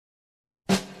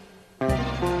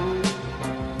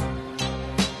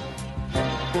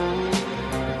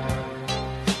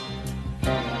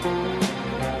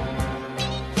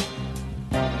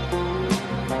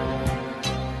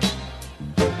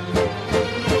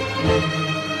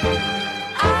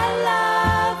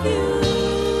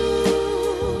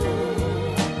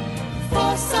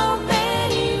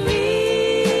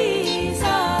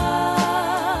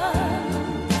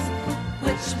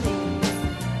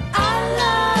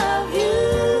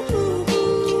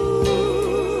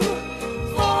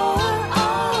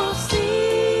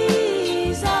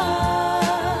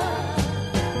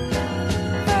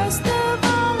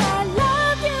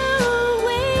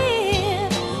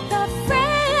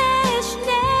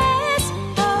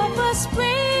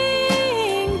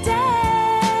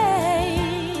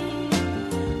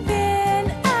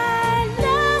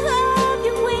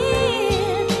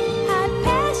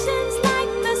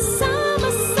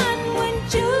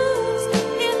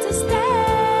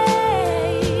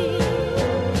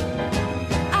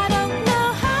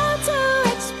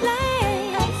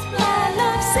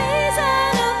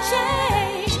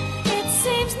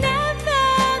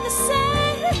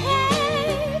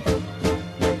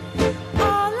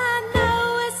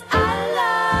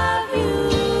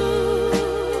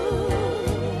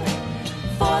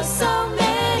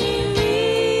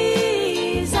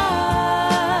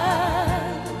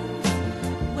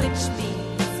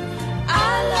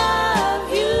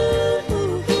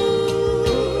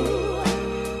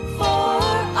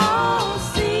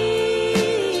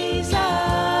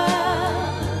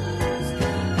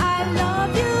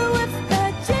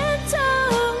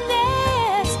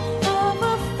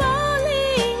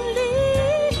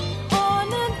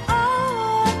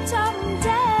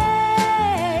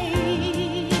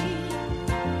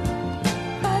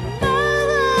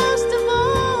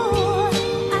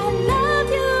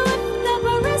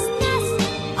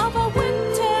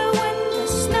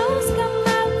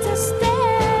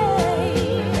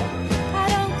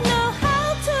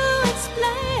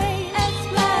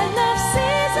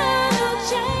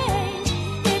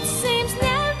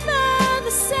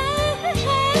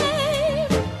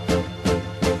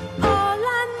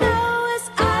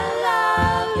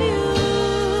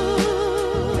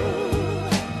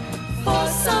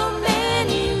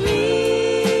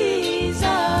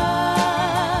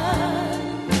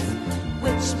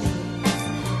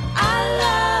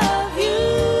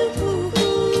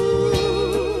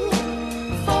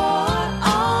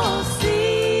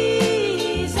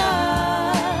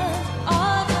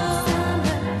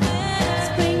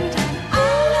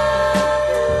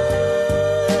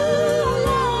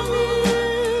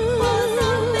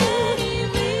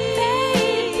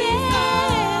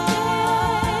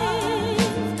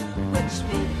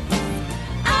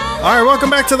All right, welcome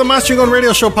back to the Mas Chingon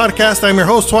Radio Show podcast. I'm your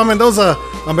host, Juan Mendoza.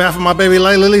 On behalf of my baby,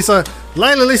 Lila Lisa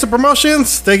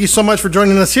Promotions, thank you so much for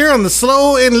joining us here on the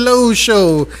Slow and Low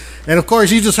Show. And of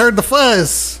course, you just heard the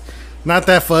Fuzz. Not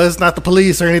that Fuzz, not the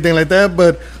police or anything like that,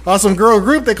 but awesome girl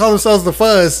group. They call themselves the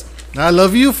Fuzz. I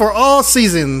love you for all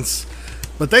seasons.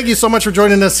 But thank you so much for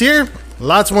joining us here.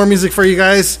 Lots more music for you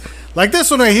guys. Like this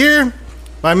one right here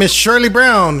by Miss Shirley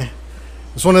Brown.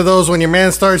 It's one of those when your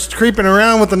man starts creeping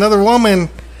around with another woman,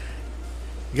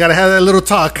 you gotta have that little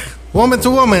talk, woman to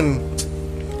woman.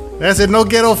 That's it, no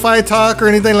ghetto fight talk or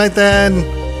anything like that.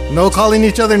 No calling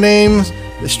each other names.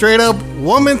 It's straight up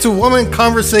woman to woman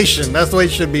conversation. That's the way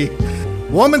it should be.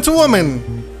 Woman to woman.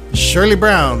 Shirley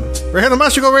Brown. We're here on the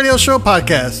Mas Chingon Radio Show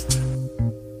podcast.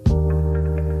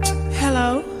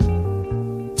 Hello.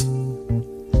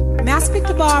 May I speak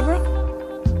to Barbara?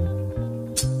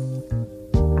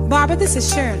 Barbara, this is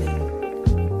Shirley.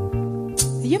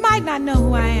 You might not know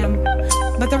who I am,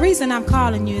 but the reason I'm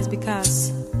calling you is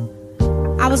because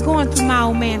I was going through my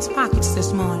old man's pockets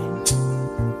this morning,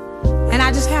 and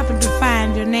I just happened to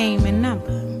find your name and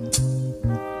number.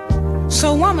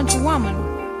 So woman to woman,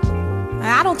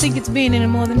 I don't think it's being any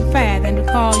more than fair than to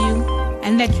call you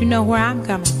and let you know where I'm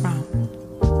coming from.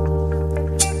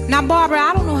 Now, Barbara,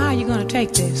 I don't know how you're going to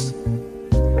take this,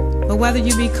 but whether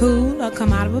you be cool or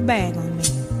come out of a bag on me,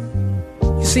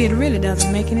 you see, it really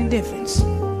doesn't make any difference.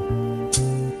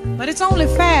 But it's only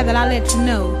fair that I let you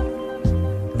know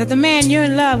that the man you're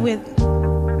in love with,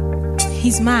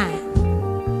 he's mine.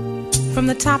 From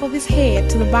the top of his head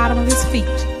to the bottom of his feet,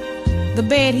 the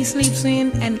bed he sleeps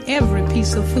in, and every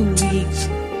piece of food he eats.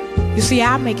 You see,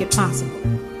 I make it possible.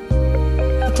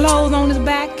 The clothes on his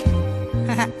back,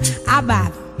 I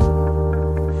buy them.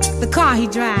 The car he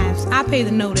drives, I pay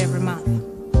the note every month.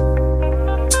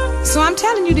 So I'm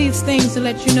telling you these things to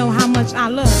let you know how much I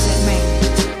love that man.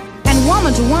 And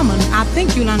woman to woman, I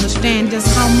think you'll understand just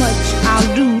how much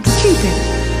I'll do to keep him.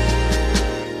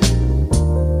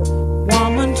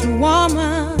 Woman to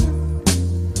woman,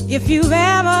 if you've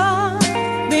ever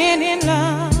been in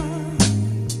love,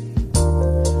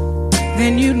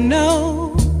 then you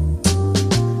know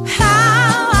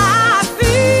how I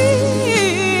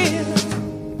feel.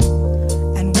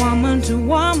 And woman to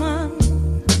woman,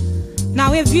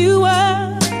 now if you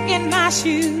were in my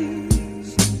shoes,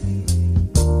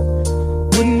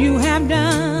 wouldn't you have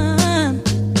done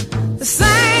the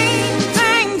same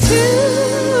thing too?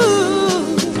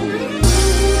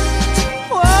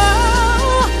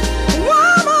 Whoa,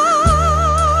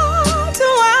 woman to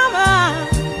woman,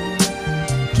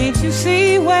 can't you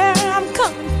see where I'm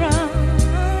coming from?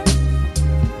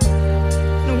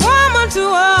 Woman to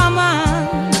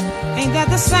woman, ain't that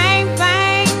the same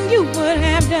thing you would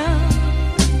have done?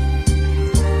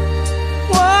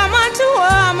 Woman to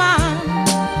woman,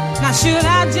 now should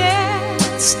I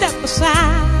just step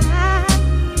aside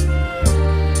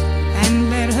and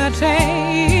let her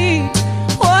take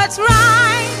what's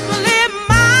rightfully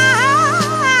mine?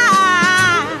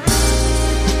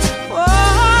 Oh,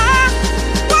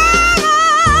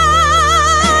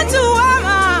 woman to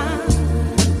woman,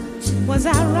 was I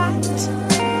right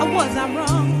or was I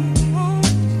wrong?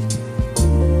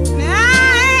 Now I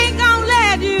ain't gonna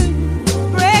let you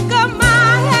break up my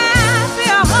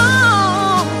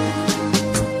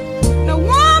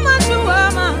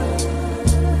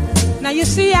you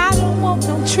see, I don't want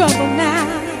no trouble now.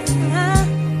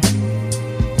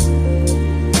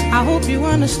 I hope you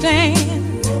understand.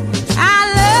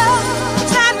 I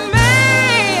love that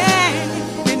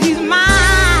man, and he's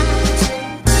mine.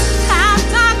 I'm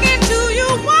talking to you,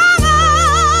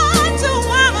 woman to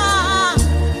woman.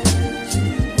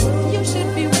 You should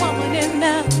be woman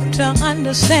enough to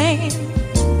understand.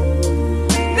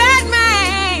 That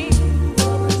man,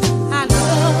 I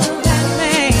love that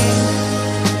man.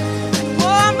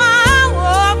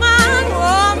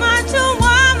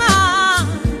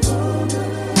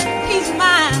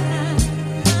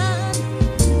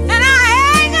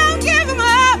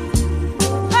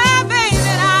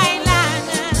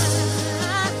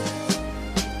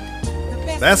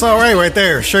 That's all right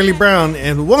there. Shirley Brown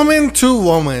and Woman to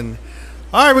Woman.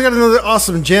 All right, we got another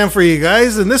awesome jam for you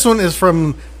guys. And this one is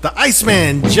from the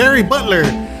Iceman, Jerry Butler,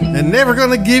 and Never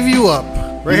Gonna Give You Up.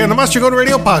 Right here on the Mas Chingon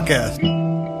Radio podcast.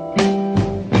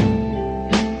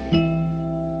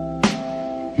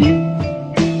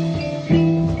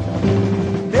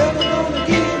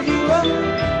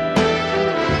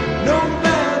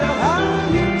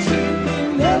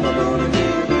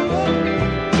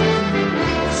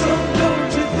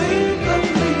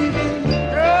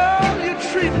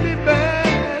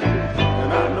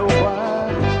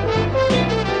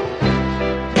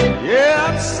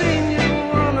 Seen you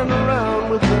running around.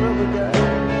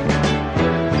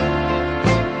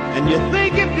 And you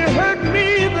think if you hurt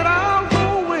me that I'll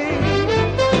go away.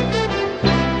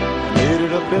 Made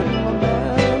it up in my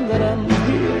mind that I'm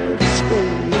here to stay.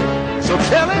 So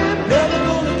tell him, never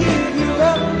gonna give you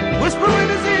up. Whisper in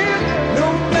his ear, no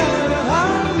matter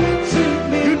how you treat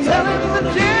me. You tell him that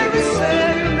Jerry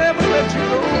said he'll never let you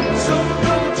go. So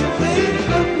don't you think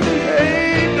of me?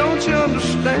 Hey, don't you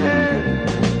understand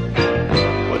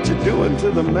what you're doing to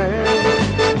the man?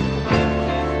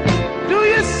 Do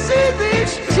you see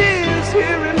these tears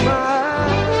here in my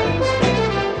eyes?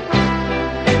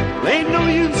 Ain't no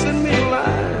use in me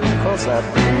lying, 'cause I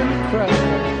really cried.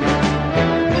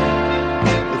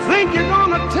 You think you're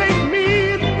gonna take me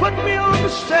and put me on the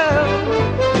shelf?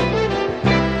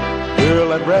 Girl,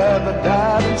 I'd rather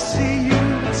die than see you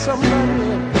with somebody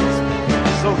else.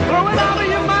 So throw it out of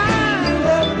your mind.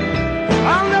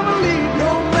 I'll never leave,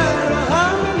 no matter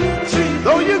how you treat me.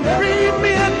 Though you grieve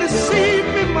me and deceive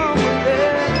me, mama,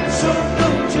 yeah. So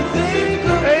don't you think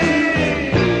of me? Hey,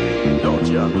 don't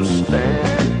you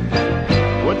understand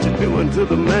what you're doing to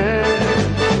the man?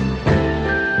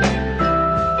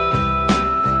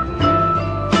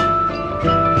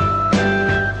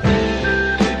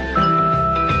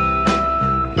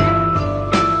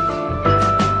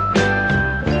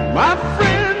 My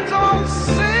friends all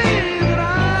say that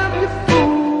I'm your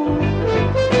fool,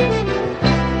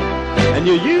 and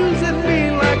you're using me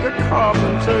like a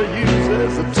carpenter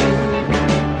uses a tool.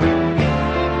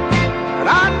 And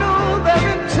I know their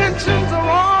intentions are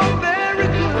all very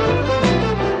good.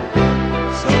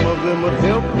 Some of them would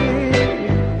help me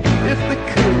if they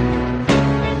could,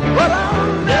 but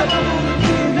I'll never,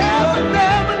 never,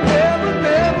 never, never,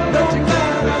 never let you go.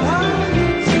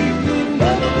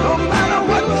 No matter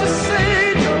what you say,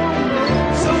 no.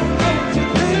 So don't you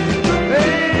think of me?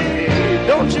 Hey,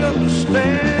 don't you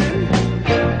understand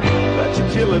that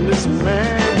you're killing this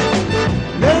man?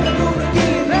 Never gonna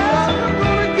give you up. Never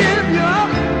gonna give you up.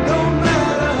 No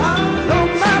matter how. No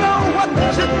matter what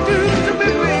you do to me,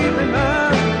 baby,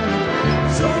 now.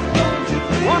 So don't you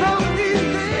think one of these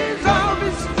days I'll be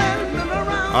standing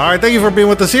around. All right, thank you for being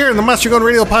with us here in the Master Gun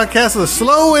Radio podcast, the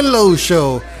Slow and Low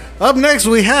Show. Up next,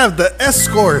 we have the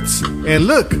Escorts, and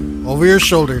Look Over Your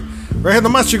Shoulder, right here on the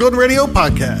Master Gun Radio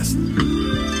podcast.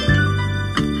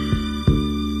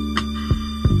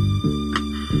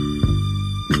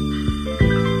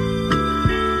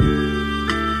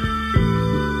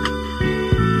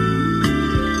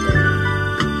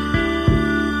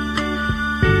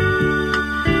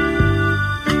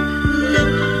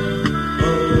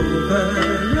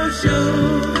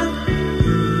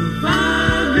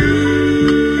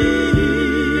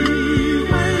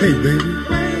 Hey baby,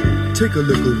 take a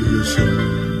look over your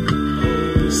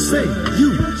shoulder. Say, you,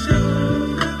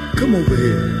 come over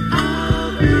here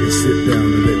and sit down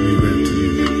and let me rap to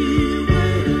you.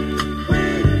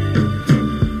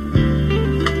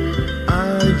 I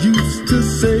used to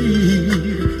say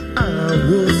I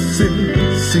was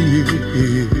sincere,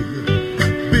 baby,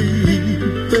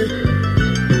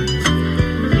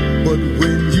 but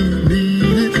when you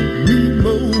needed me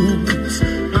most,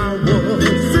 I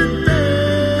wasn't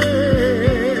there.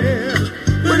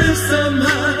 But if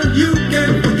somehow you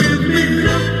can forgive me,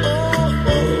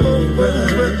 over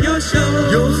your shoulder,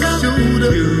 you'll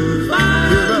find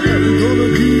that I'm gonna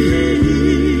be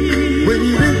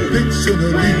waiting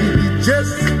patiently.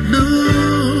 Just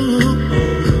look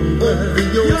over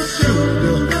your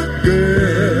shoulder,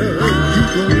 girl. You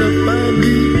gonna find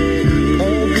me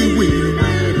all the way.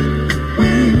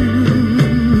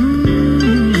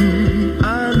 I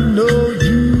know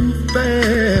you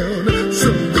found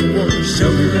someone.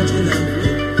 Show me that you love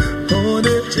me,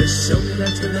 honey. Just show me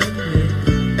that you love me.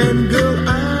 And girl, I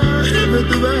have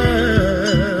the right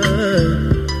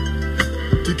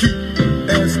to keep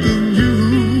asking you.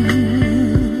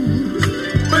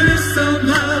 But if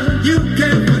somehow you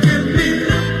can forgive me,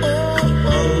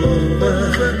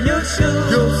 over your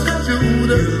shoulder,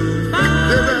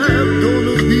 then I'm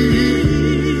gonna be.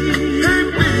 Hey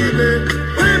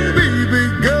baby,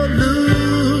 girl,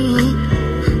 look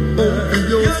over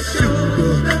your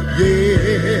shoulder.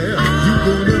 Yeah, you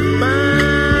gonna find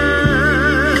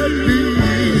me.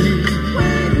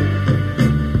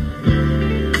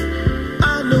 I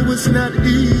know it's not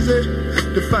easy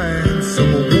to find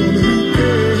someone who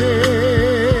cares,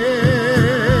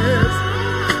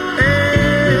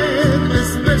 and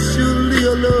especially a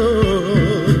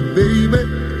love, baby,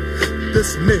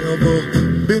 that's never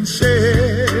been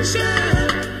shared.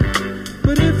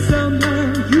 But if somehow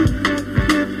you can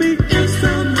forgive me, if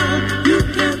somehow you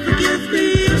can forgive me,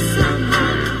 if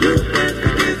somehow you can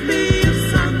forgive me, if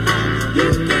somehow you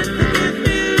can forgive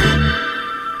me,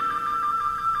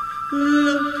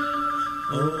 look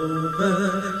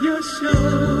Over your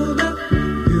shoulder,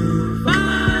 you'll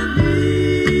find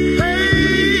me.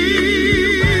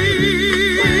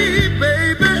 Hey,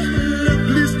 baby,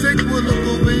 please take one look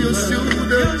over your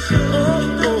shoulder.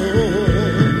 Oh,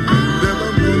 there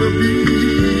I'm gonna be.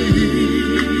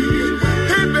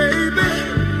 Hey, baby,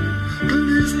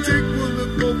 please take one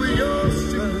look over your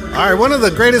shoulder. All right, one of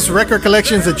the greatest record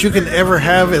collections that you can ever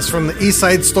have is from the East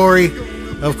Side Story.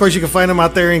 Of course, you can find them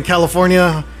out there in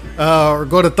California. Or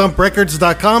go to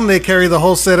thumprecords.com. They carry the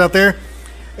whole set out there.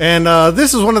 And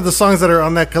this is one of the songs that are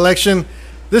on that collection.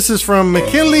 This is from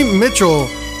McKinley Mitchell,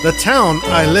 The Town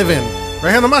I Live In. Right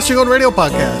here on the Mas Chingon Radio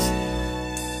Podcast.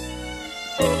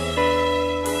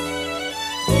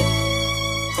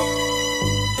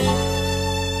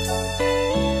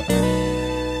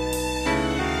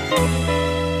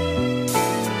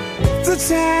 The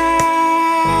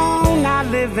town I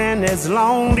live in is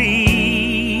lonely.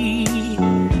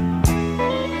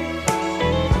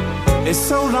 It's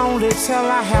so lonely till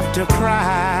I have to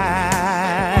cry.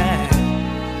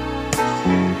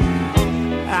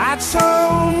 I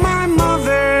told my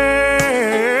mother,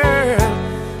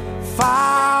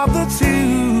 father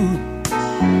too.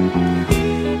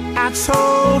 I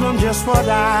told them just what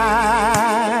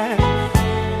I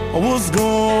was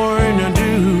going to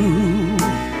do.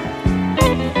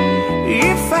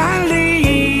 If I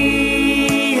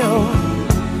leave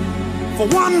for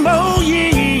one more year,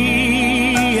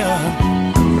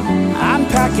 I'm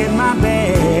packing my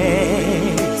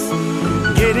bags,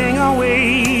 getting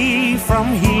away from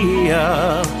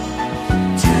here.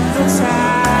 The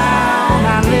town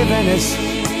I live in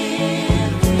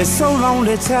is so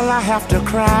lonely till I have to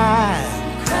cry.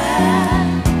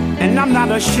 And I'm not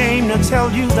ashamed to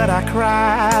tell you that I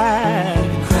cried.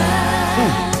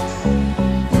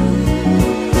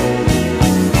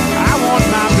 I want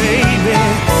my baby.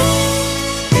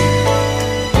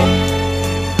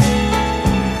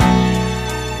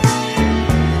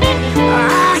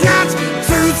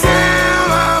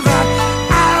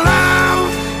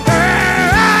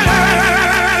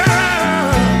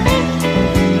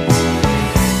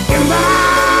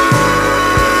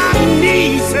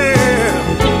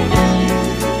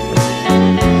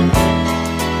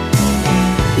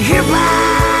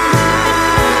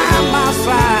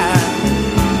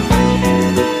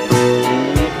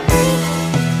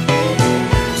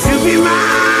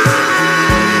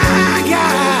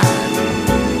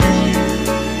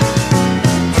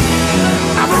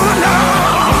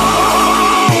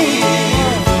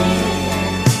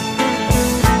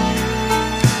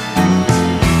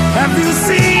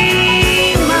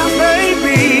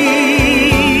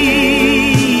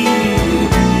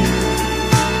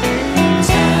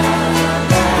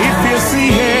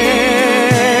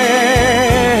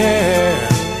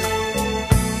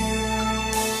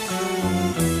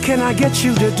 Get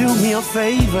you to do me a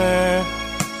favor.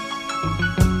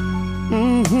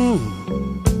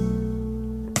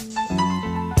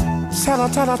 Tell her,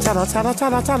 tell her, tell her, tell her,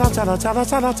 tell her, tell her, tell her, tell her,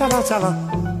 tell her, tell her, tell her.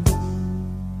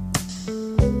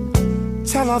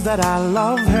 Tell her that I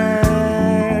love her.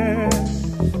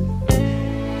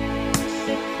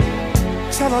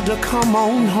 Tell her to come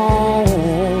on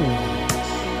home.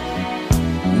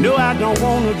 No, I don't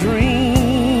want to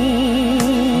dream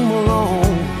alone.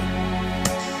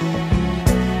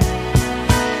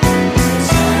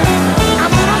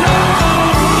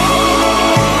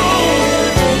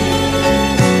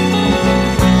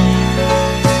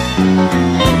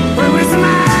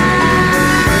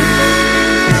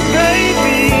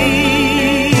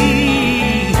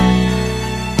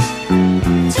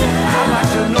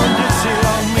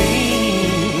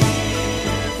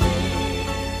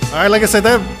 All right, like I said,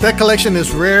 that collection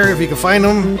is rare if you can find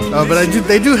them, but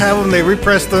they do have them. They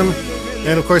repressed them,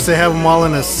 and of course they have them all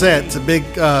in a set. It's a big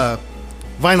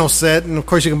vinyl set, and of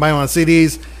course you can buy them on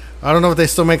CDs. I don't know if they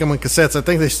still make them on cassettes. I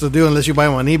think they still do, unless you buy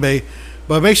them on eBay.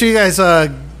 But make sure you guys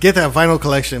get that vinyl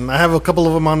collection. I have a couple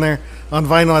of them on there on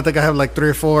vinyl. I think I have like 3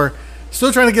 or 4.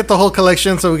 Still trying to get the whole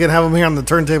collection so we can have them here on the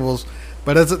turntables.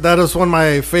 But that is one of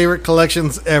my favorite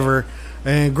collections ever,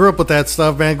 and grew up with that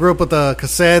stuff, man. Grew up with the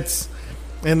cassettes.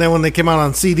 And then when they came out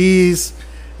on CDs,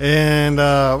 and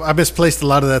I misplaced a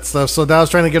lot of that stuff. So now I was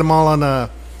trying to get them all on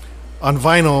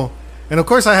vinyl. And of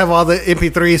course I have all the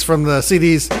MP3s from the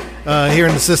CDs here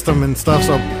in the system and stuff.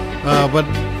 So, but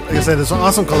like I said, it's an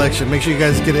awesome collection. Make sure you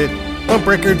guys get it.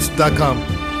 thumprecords.com.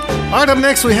 All right, up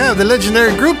next we have the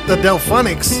legendary group, the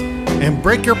Delphonics, and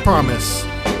Break Your Promise.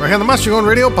 Right here on the Mas Chingon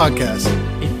Radio Podcast.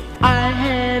 If I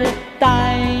had a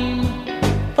dime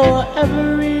for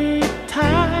every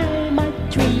time I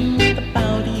dreamed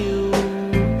about you,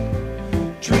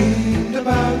 Dreamed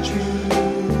about you.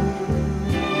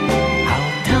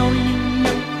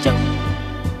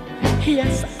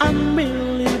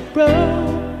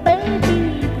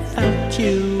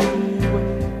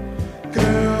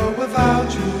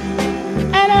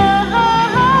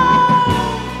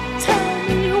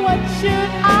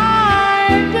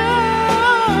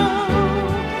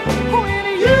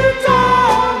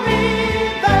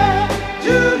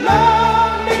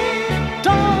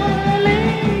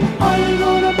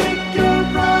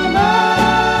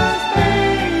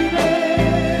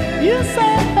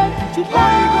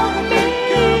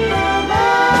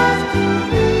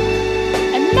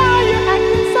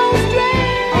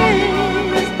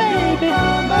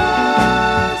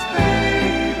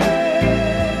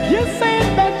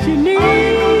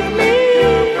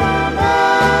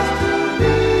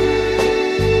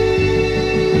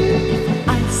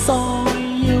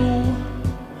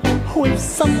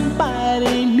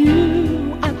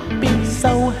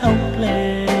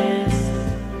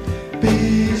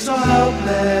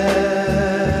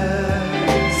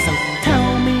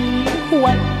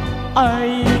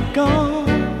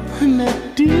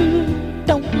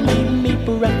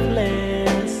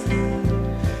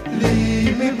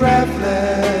 leave me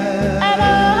breathless. And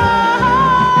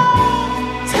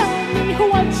tell me,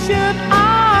 what should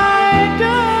I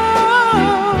do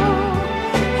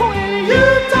when You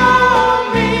told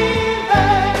me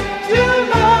that you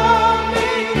love me,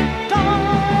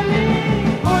 darling?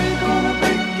 are you gonna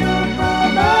break your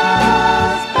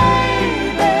promise,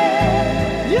 baby?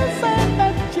 You said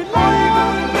that you Are you love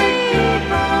gonna break your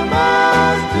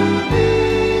promise to me?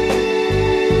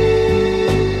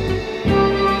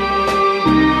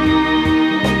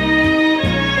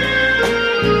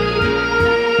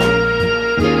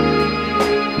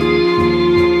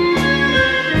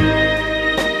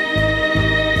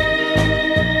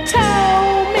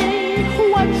 Tell me,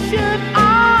 what should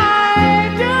I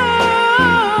do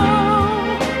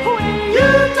when You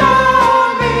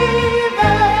told me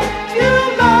that you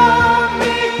love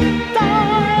me,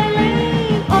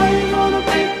 darling? are you gonna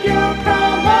break your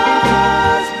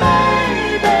promise,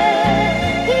 baby?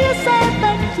 You said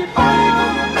that you Are you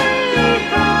gonna break your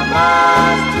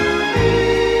promise to me?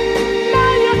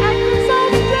 Now you're acting so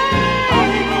Are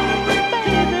you gonna break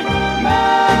your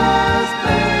promise,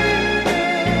 baby?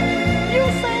 You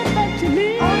said that you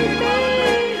need Are you gonna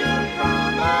break me. your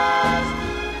promise?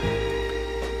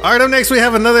 All right, up next we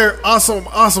have another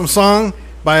awesome song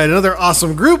by another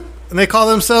awesome group, and they call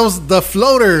themselves The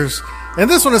Floaters. And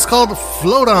this one is called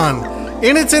Float On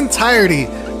in its entirety.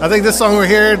 I think this song we're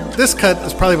here, this cut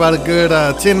is probably about a good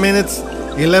 10 minutes,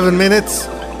 11 minutes.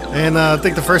 And I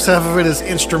think the first half of it is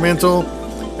instrumental.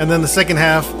 And then the second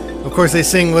half, of course, they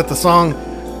sing with the song.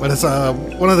 But it's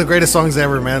one of the greatest songs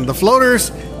ever, man. The Floaters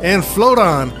and Float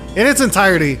On in its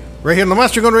entirety, right here on the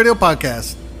Master Gun Radio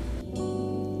podcast.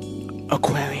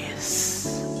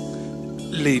 Aquarius,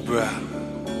 Libra,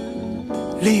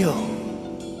 Leo,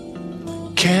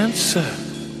 Cancer,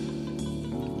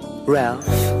 Ralph,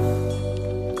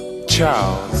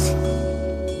 Charles,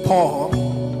 Paul,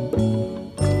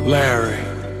 Larry.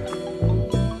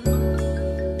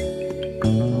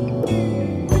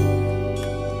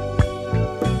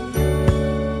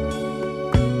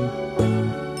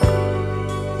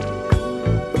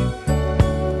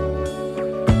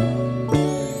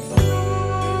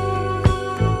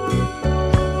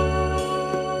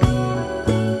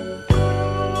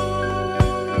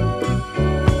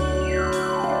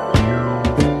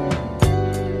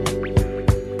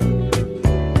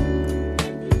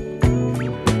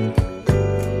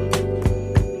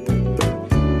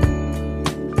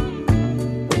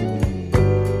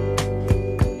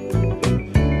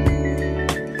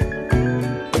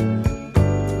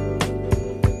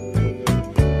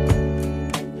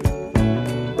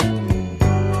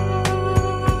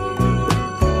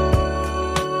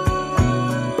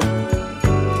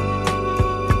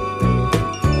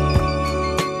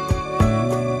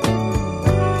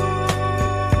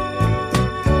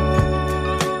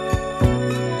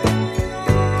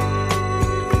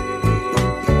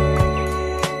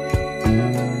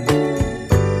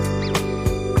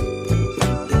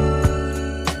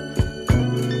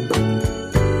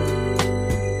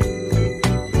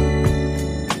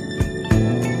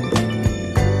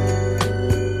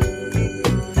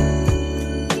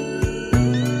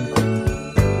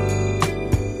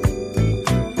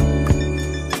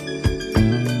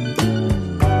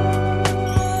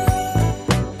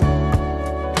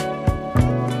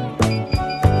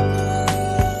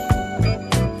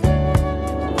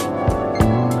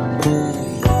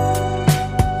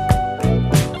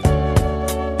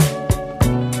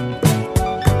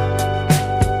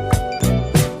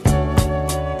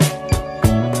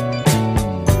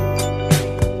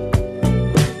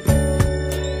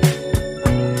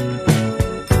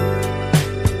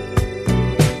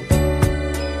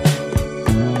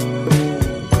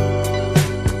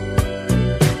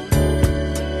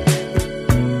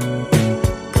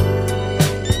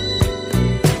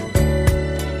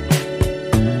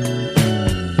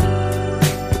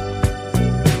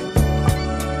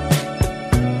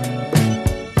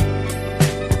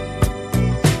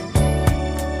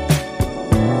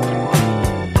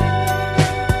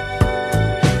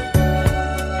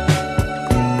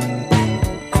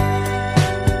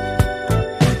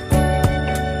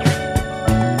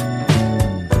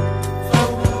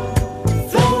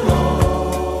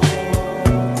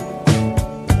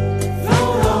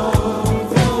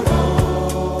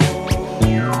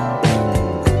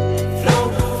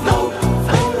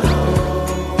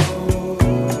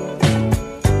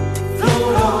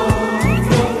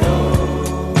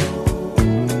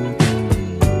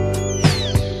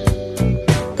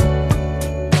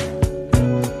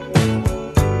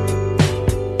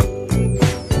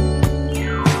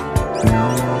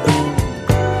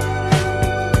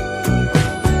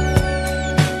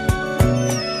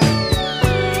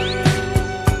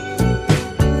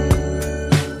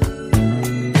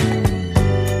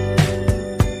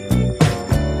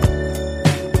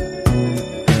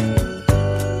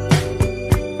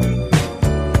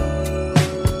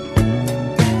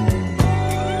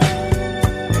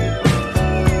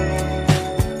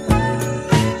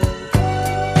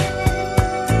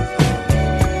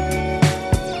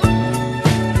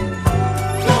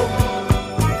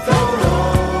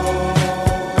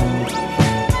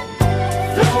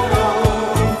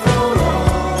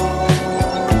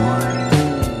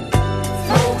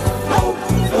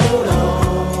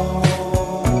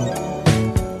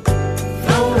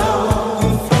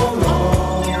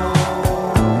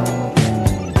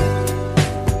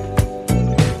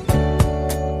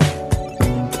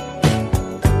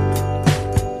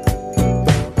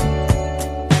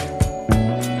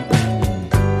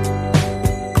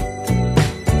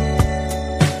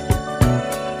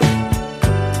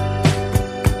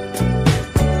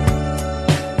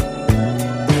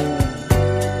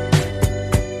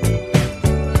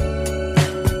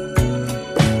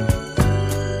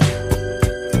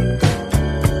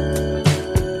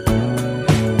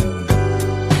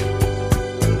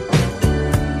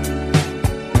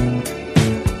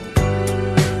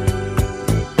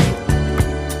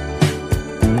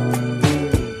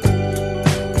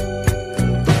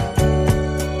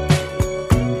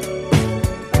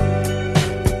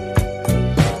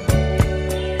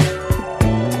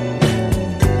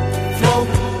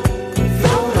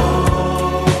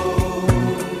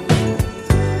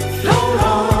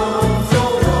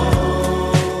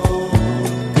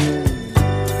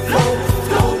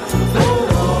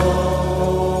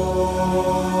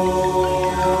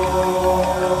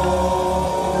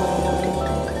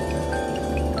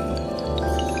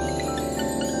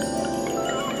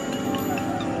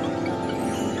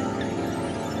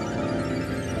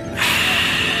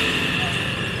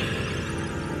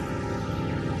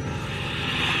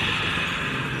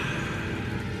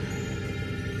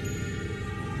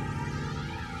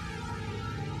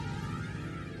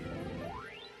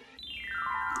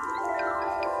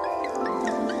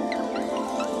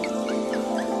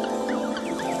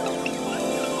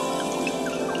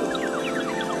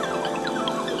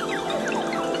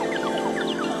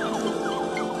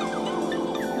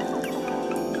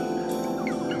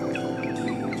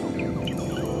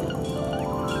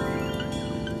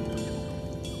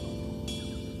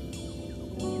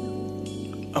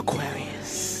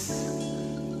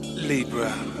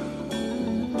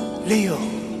 Leo,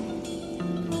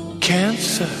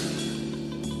 Cancer,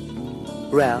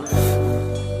 Ralph,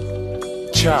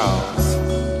 Charles,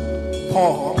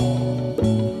 Paul,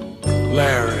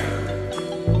 Larry.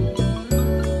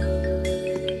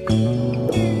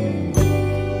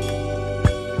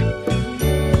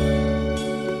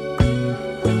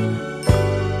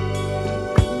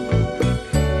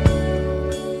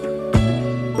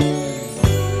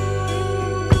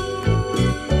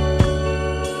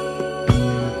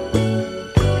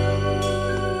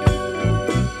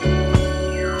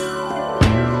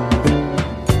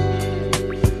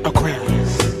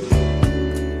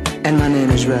 And my name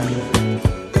is Ralph.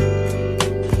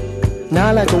 Now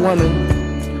I like a woman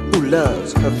who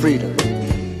loves her freedom.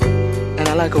 And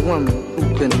I like a woman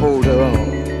who can hold her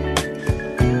own.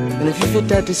 And if you fit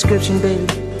that description, baby,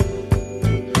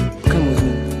 come with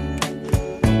me.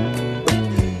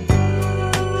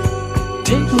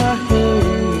 Take my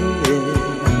hand.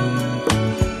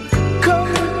 Come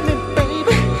with me,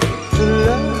 baby, to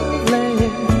love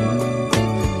land.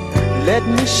 Let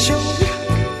me show you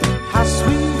how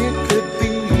sweet it could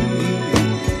be,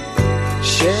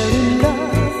 sharing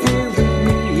love here with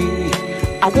me.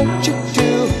 I want you to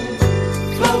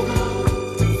float,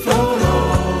 float on.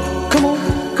 Come on,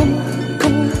 come on,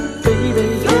 come on, baby,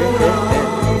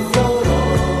 yeah. Float on.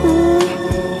 Ooh,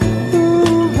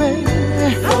 ooh, baby.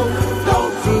 Float,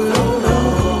 float, float on.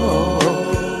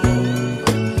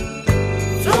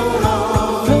 Float on,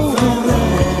 float on.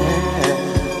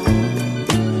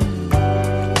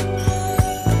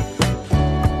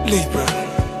 Libra.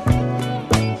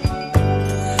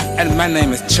 And my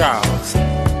name is Charles.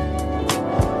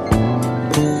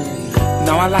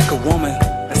 Now I like a woman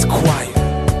that's quiet.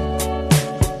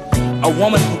 A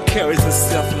woman who carries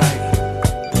herself like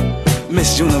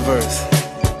Miss Universe.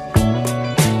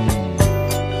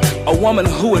 A woman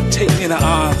who would take me in her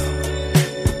arms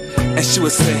and she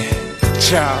would say,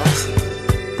 Charles,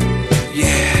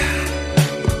 yeah.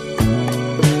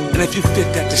 And if you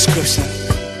fit that description,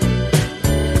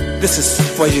 this is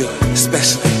for you,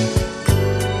 especially.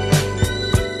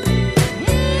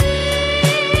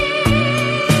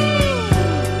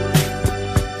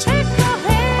 Take my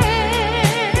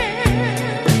hand,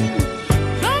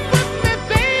 come with me,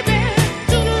 baby,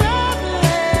 to love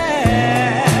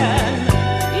land.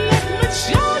 Let me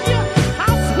show you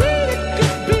how sweet it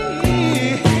could be,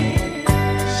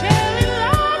 sharing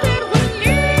love it with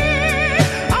me.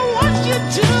 I want you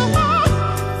to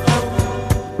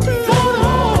float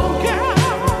on, girl,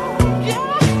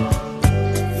 yeah.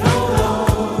 Float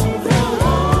on,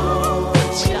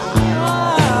 child.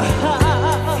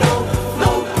 Float,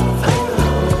 float, float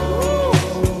on,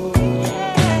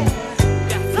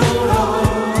 yeah. Float on.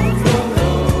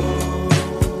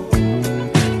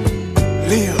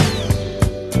 Leo.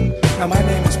 Now my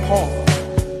name is Paul.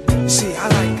 See, I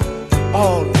like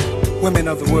all women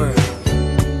of the world.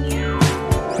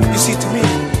 You see, to me,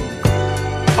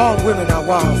 all women are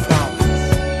wildflowers.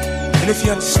 And if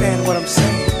you understand what I'm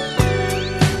saying,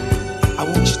 I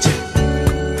want you to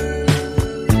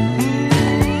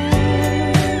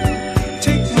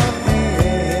take my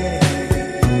hand.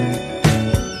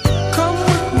 Come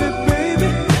with me, baby,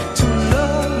 to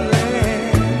love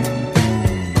land.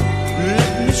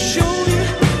 Let me show you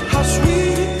how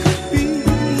sweet it could be,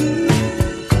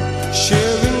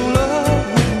 sharing love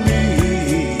with me.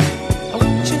 I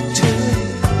want you to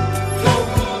float,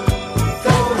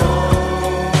 float on.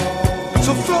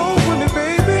 So float with me,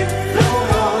 baby.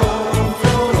 Float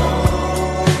on,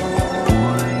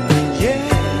 yeah.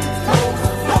 Float,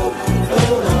 float,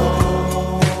 float on.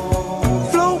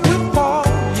 Float with Paul,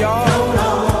 y'all.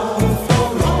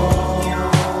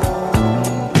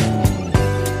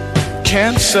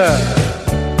 Cancer,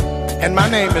 and my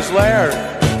name is Larry.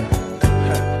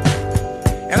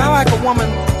 And I like a woman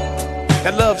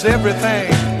that loves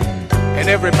everything and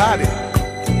everybody,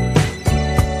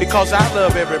 because I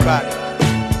love everybody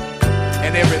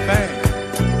and everything.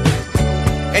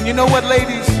 And you know what,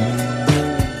 ladies?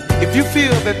 If you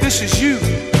feel that this is you,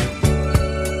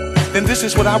 then this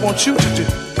is what I want you to do.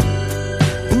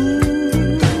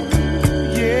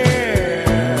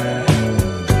 Yeah.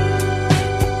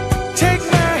 Take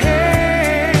my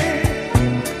hand.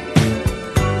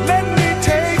 Let me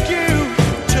take you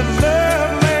to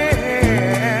love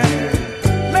land.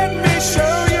 Let me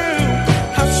show you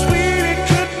how sweet it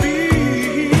could be,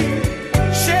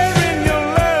 sharing your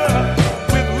love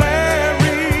with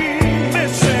Larry.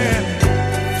 Listen,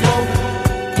 float,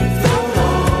 float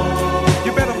on.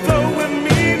 You better flow with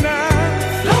me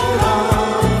now.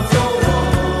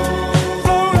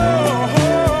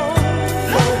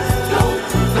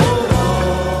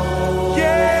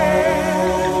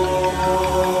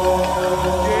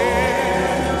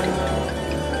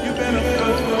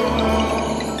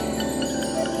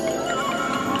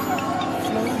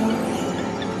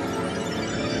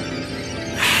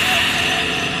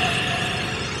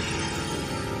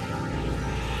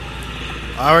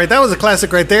 All right, that was a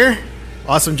classic right there.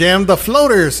 Awesome jam. The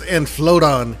Floaters and Float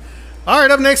On. All right,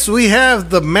 up next we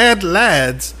have the Mad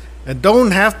Lads and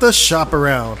Don't Have to Shop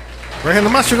Around. Right here on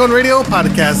the Master Gun Radio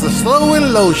Podcast, the Slow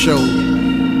and Low Show.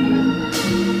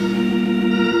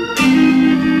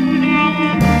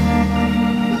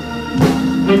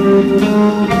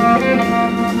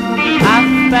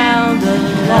 I found a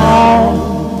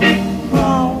love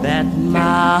that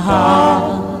my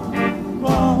heart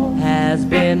has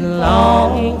been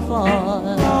longing for.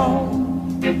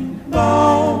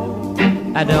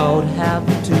 I don't have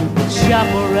to shop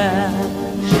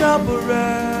around, shop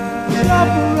around, shop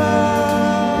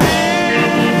around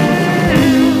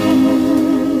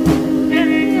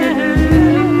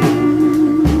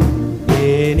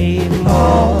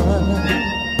anymore.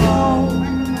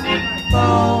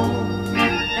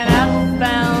 And I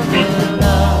found a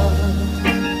love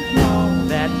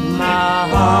that my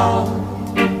heart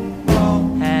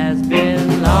has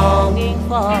been longing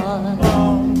for.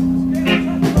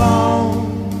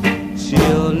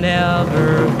 She'll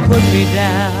never put me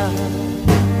down.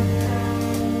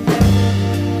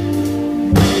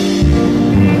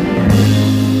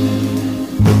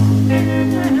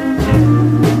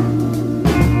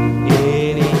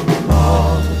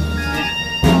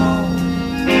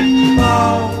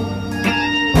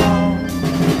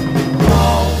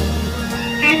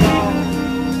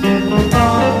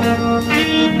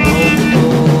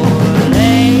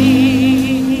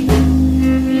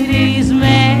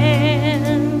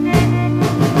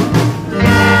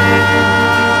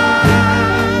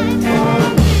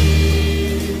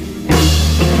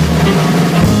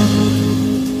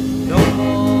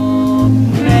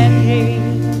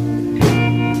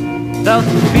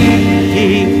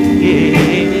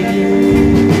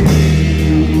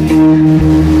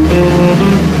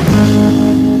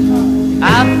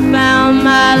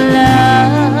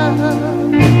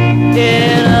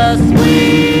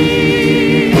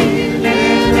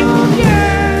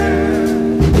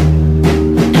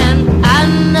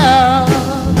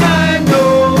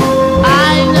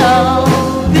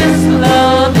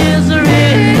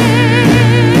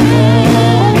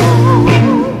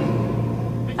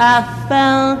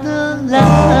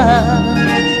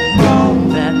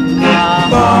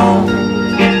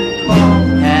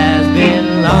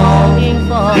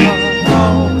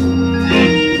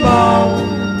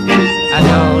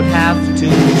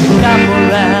 Shop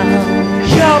around.